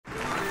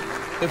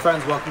Hey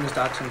friends, welcome to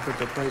Stocks and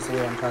Crypto Plays.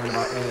 Today I'm talking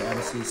about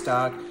AMC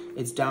stock.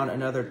 It's down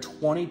another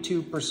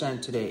 22%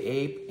 today,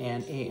 APE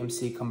and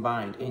AMC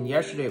combined. And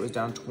yesterday it was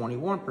down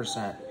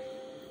 21%.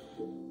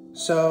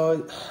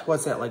 So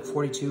what's that, like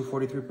 42,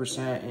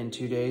 43% in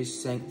 2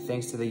 days,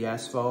 thanks to the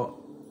yes vote.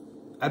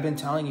 I've been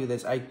telling you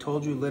this. I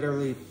told you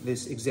literally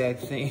this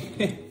exact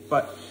thing.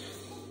 But,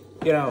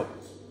 you know,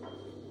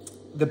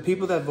 the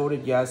people that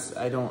voted yes,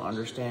 I don't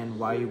understand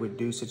why you would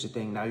do such a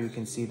thing. Now you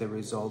can see the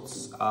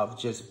results of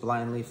just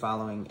blindly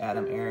following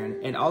Adam Aron.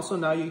 And also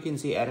now you can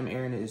see Adam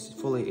Aron is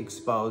fully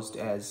exposed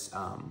as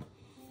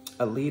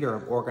a leader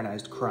of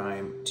organized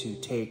crime to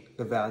take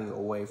the value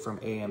away from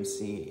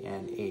AMC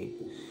and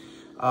APE.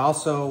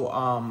 Also,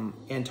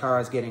 Antara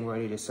is getting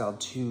ready to sell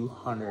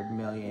 200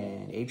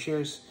 million APE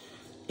shares.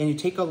 And you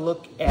take a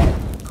look at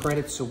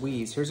Credit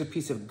Suisse. Here's a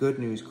piece of good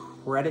news.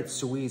 Credit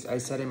Suisse, I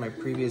said in my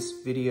previous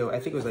video, I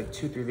think it was like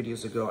 2-3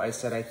 videos ago, I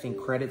said I think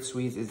Credit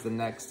Suisse is the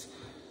next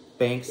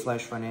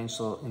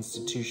bank/financial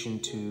institution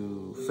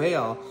to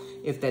fail.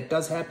 If that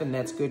does happen,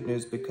 that's good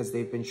news because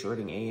they've been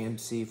shorting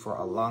AMC for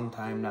a long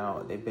time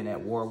now. They've been at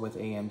war with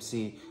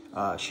AMC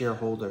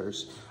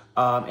shareholders.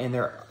 And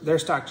their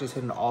stock just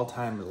hit an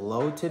all-time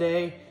low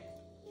today.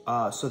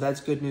 So that's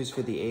good news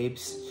for the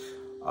apes.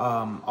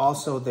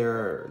 Also,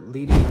 their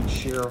leading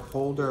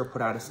shareholder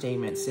put out a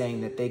statement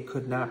saying that they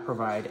could not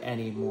provide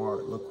any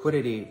more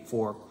liquidity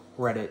for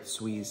Credit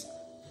Suisse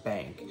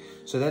Bank.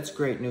 So that's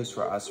great news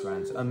for us,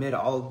 friends. Amid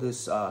all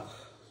this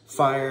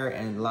fire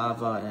and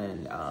lava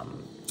and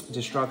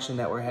destruction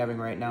that we're having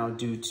right now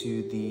due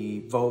to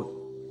the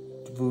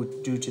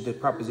due to the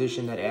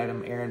proposition that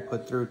Adam Aron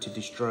put through to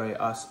destroy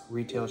us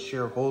retail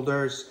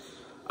shareholders,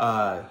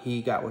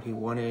 he got what he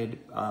wanted.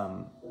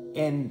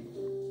 And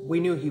we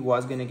knew he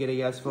was going to get a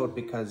yes vote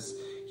because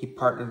he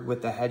partnered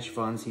with the hedge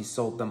funds. He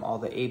sold them all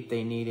the APE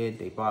they needed.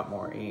 They bought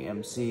more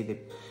AMC. They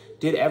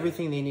did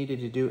everything they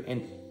needed to do.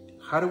 And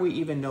how do we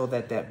even know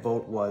that that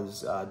vote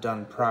was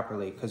done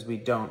properly? Because we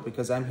don't.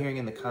 Because I'm hearing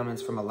in the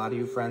comments from a lot of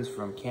you friends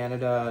from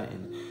Canada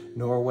and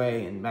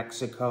Norway and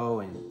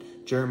Mexico and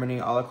Germany,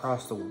 all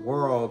across the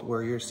world,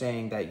 where you're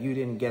saying that you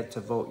didn't get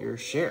to vote your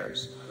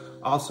shares.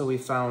 Also, we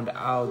found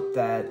out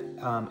that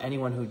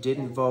anyone who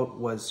didn't vote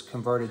was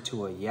converted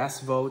to a yes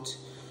vote.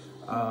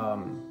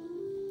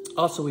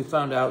 Also, we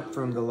found out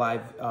from the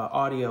live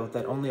audio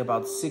that only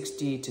about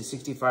 60 to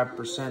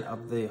 65%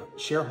 of the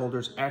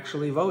shareholders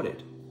actually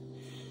voted.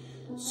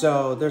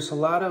 So there's a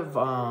lot of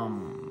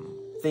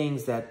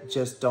things that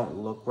just don't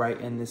look right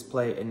in this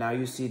play. And now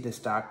you see the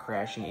stock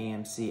crashing,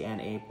 AMC and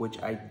APE, which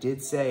I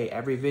did say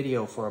every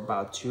video for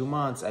about 2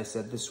 months. I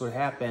said this would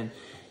happen,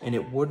 and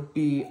it would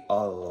be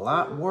a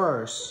lot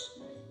worse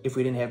if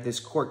we didn't have this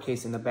court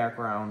case in the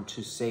background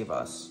to save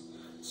us.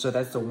 So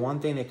that's the one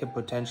thing that could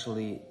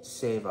potentially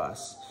save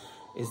us,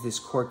 is this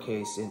court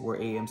case where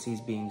AMC is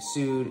being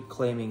sued,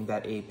 claiming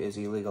that APE is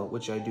illegal,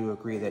 which I do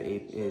agree that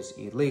APE is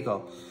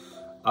illegal.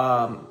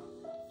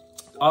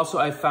 Also,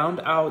 I found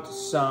out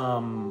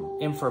some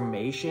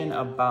information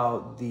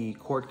about the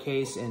court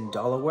case in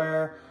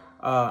Delaware.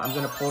 I'm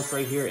going to post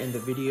right here in the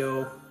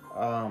video.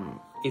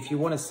 If you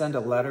want to send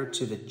a letter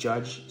to the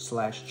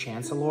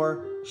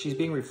judge/chancellor, she's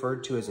being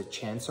referred to as a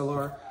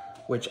chancellor,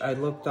 which I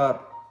looked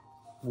up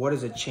what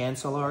is a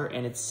chancellor,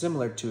 and it's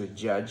similar to a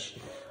judge.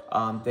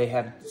 They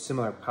have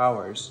similar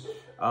powers.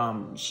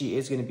 She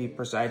is going to be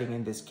presiding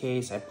in this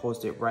case. I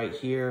post it right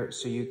here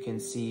so you can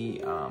see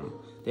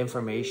the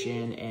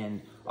information,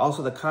 and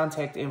also the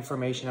contact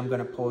information I'm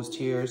going to post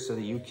here so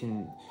that you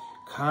can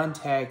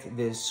contact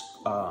this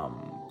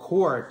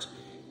court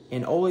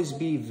and always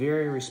be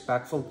very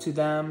respectful to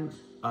them.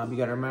 You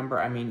got to remember,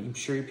 I mean, I'm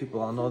sure you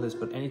people all know this,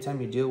 but anytime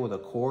you deal with a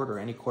court or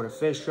any court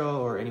official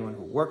or anyone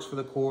who works for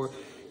the court,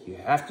 you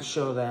have to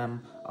show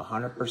them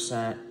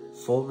 100%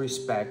 full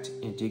respect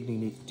and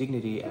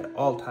dignity at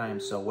all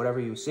times. So whatever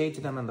you say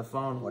to them on the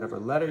phone, whatever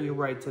letter you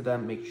write to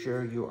them, make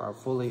sure you are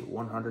fully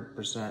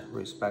 100%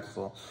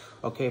 respectful.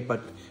 Okay,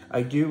 but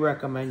I do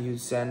recommend you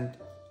send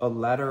a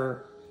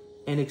letter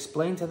and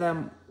explain to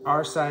them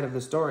our side of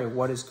the story,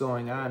 what is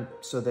going on,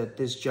 so that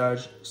this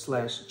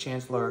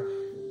judge/chancellor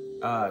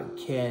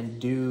can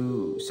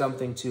do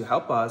something to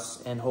help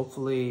us, and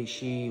hopefully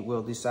she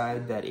will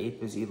decide that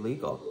APE is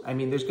illegal. I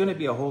mean, there's going to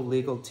be a whole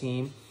legal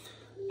team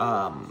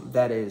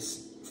that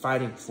is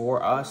fighting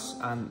for us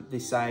on the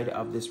side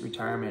of this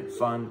retirement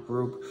fund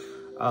group,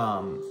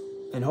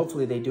 and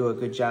hopefully they do a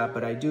good job.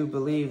 But I do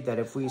believe that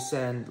if we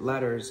send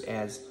letters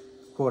as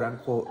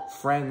quote-unquote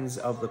friends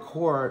of the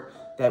court,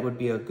 that would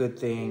be a good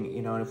thing.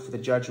 You know, if the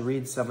judge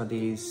reads some of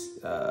these,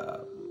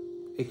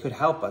 it could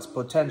help us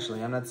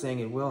potentially. I'm not saying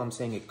it will, I'm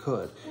saying it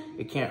could.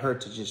 It can't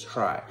hurt to just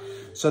try.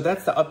 So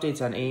that's the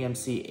updates on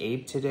AMC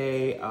APE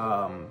today.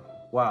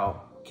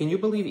 Wow. Can you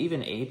believe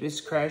even APE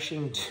is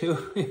crashing too?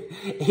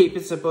 APE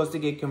is supposed to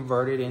get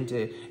converted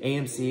into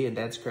AMC and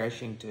that's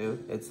crashing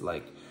too. It's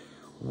like,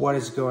 what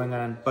is going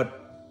on?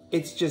 But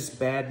it's just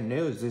bad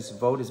news. This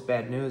vote is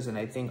bad news, and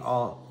I think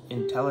all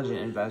intelligent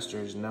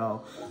investors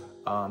know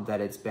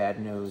that it's bad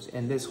news.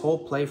 And this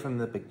whole play from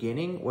the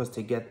beginning was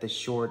to get the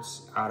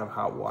shorts out of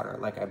hot water,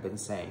 like I've been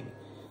saying.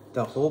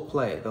 The whole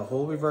play, the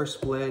whole reverse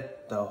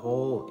split, the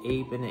whole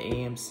APE and the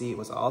AMC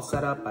was all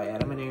set up by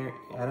Adam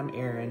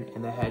Aron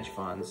and the hedge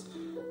funds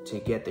to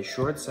get the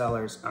short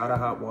sellers out of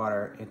hot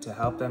water and to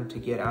help them to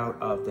get out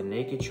of the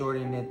naked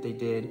shorting that they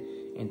did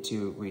and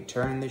to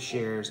return the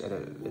shares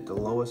at the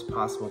lowest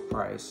possible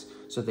price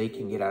so they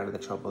can get out of the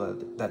trouble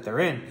that they're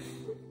in.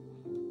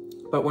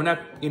 But we're not,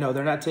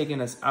 they're not taking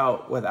us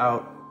out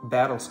without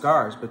battle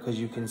scars, because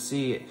you can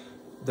see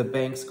the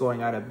banks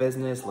going out of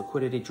business,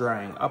 liquidity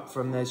drying up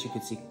from this. You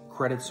can see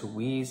Credit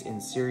Suisse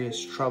in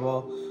serious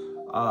trouble.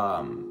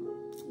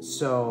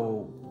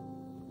 So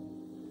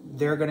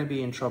they're going to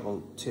be in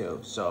trouble too.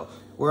 So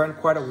we're in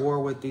quite a war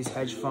with these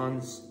hedge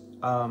funds.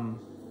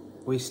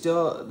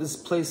 This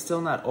play's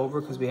still not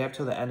over because we have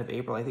till the end of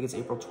April. I think it's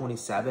April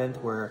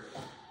 27th where,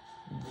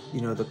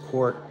 the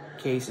court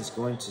case is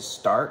going to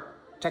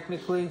start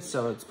technically.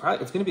 So it's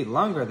going to be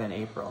longer than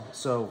April.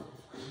 So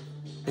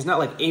it's not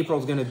like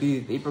April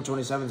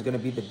 27th is going to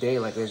be the day,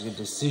 like there's a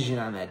decision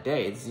on that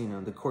day. It's,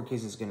 the court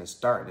case is going to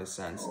start in a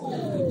sense. So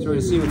we're going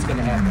to see what's going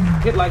to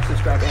happen. Hit like,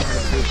 subscribe, and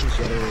notifications,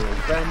 share it with a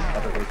friend.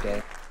 Have a great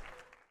day.